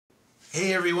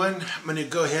Hey everyone, I'm going to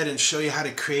go ahead and show you how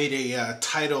to create a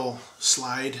title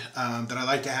slide that I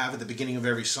like to have at the beginning of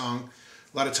every song.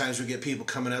 A lot of times we get people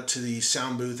coming up to the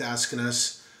sound booth asking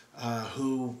us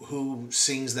who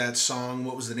sings that song,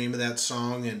 what was the name of that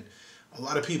song, and a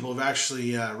lot of people have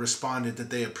actually responded that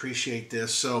they appreciate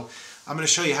this. So I'm going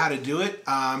to show you how to do it.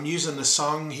 I'm using the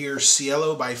song here,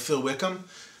 Cielo by Phil Wickham,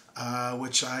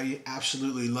 which I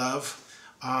absolutely love.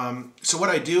 So what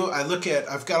I do,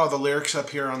 I've got all the lyrics up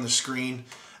here on the screen.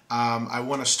 I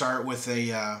want to start with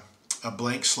a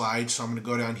blank slide, so I'm going to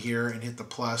go down here and hit the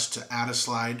plus to add a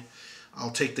slide. I'll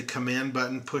take the command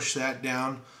button, push that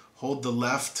down, hold the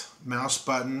left mouse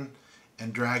button,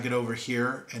 and drag it over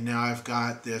here. And now I've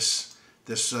got this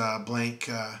blank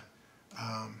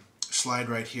slide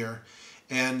right here.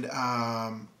 And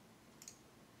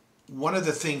one of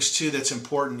the things too that's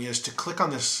important is to click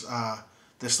on this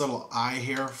little eye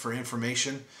here for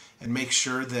information and make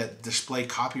sure that display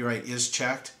copyright is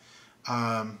checked,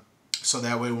 so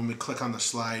that way when we click on the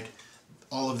slide,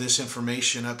 all of this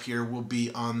information up here will be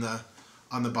on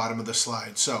the bottom of the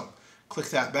slide. So click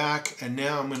that back, and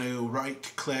now I'm going to right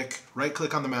click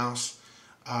on the mouse,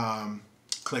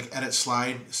 click edit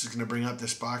slide. This is going to bring up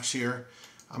this box here.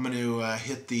 I'm going to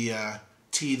hit the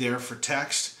T there for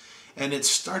text. And it's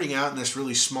starting out in this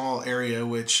really small area,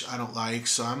 which I don't like,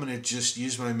 so I'm going to just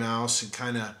use my mouse and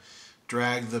kind of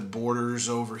drag the borders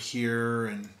over here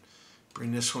and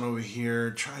bring this one over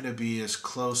here. Try to be as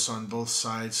close on both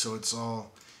sides so it's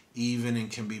all even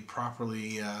and can be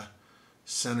properly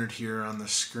centered here on the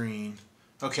screen.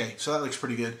 Okay, so that looks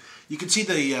pretty good. You can see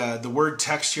the word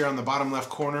text here on the bottom left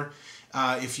corner.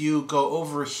 If you go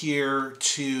over here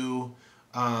to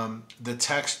the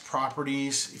text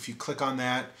properties, if you click on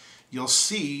that, you'll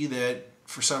see that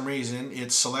for some reason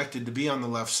it's selected to be on the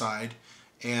left side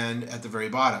and at the very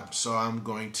bottom. So I'm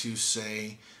going to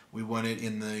say we want it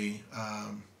in the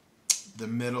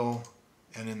middle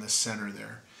and in the center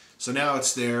there. So now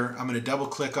it's there. I'm going to double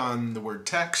click on the word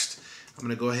text. I'm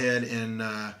going to go ahead and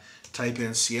type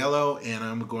in Cielo, and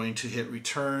I'm going to hit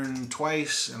return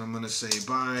twice, and I'm going to say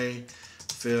by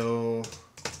Phil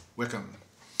Wickham.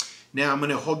 Now I'm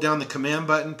going to hold down the command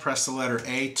button, press the letter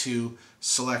A to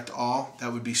select all.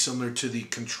 That would be similar to the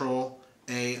Control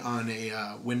A on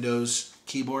a Windows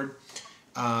keyboard.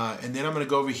 And then I'm going to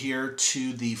go over here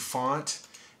to the font,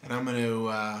 and I'm going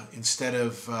to, instead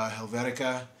of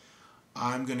Helvetica,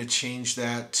 I'm going to change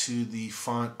that to the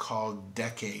font called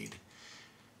Decade.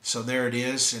 So there it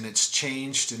is, and it's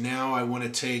changed. And now I want to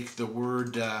take the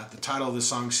word, the title of the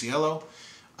song, Cielo.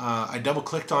 I double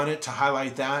clicked on it to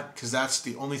highlight that because that's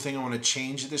the only thing I want to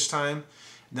change at this time.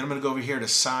 And then I'm going to go over here to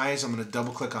size. I'm going to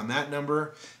double click on that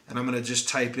number, and I'm going to just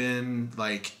type in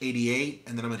like 88,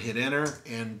 and then I'm going to hit enter,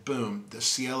 and boom, the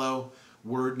Cielo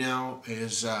word now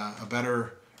is a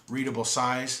better readable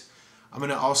size. I'm going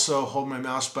to also hold my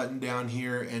mouse button down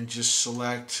here and just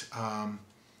select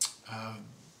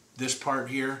this part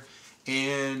here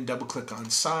and double click on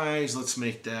size. Let's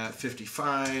make that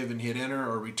 55 and hit enter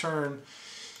or return.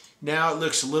 Now it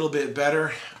looks a little bit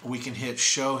better. We can hit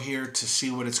show here to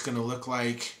see what it's going to look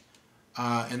like,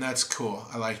 and that's cool.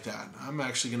 I like that. I'm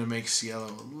actually going to make Cielo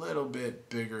a little bit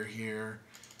bigger here.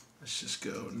 Let's just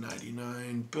go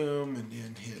 99, boom, and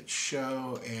then hit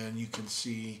show, and you can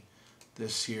see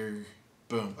this here,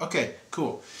 boom. Okay,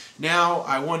 cool. Now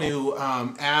I want to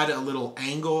add a little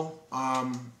angle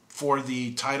for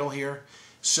the title here.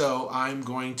 So I'm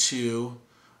going to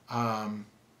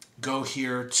go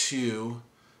here to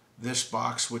this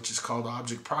box, which is called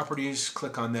Object Properties.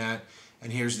 Click on that,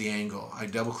 and here's the angle. I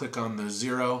double click on the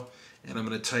 0, and I'm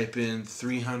going to type in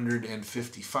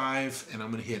 355, and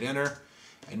I'm going to hit enter.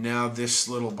 And now this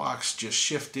little box just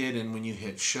shifted, and when you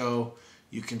hit show,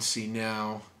 you can see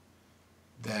now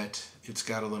that it's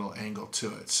got a little angle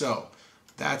to it. So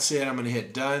that's it. I'm going to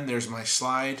hit done. There's my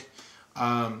slide.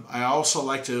 I also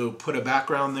like to put a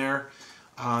background there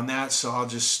on that, so I'll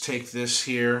just take this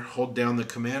here, hold down the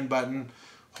command button,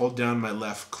 hold down my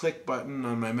left click button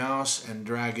on my mouse, and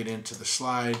drag it into the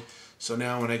slide. So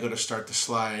now when I go to start the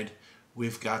slide,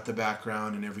 we've got the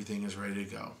background and everything is ready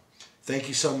to go. Thank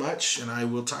you so much, and I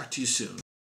will talk to you soon.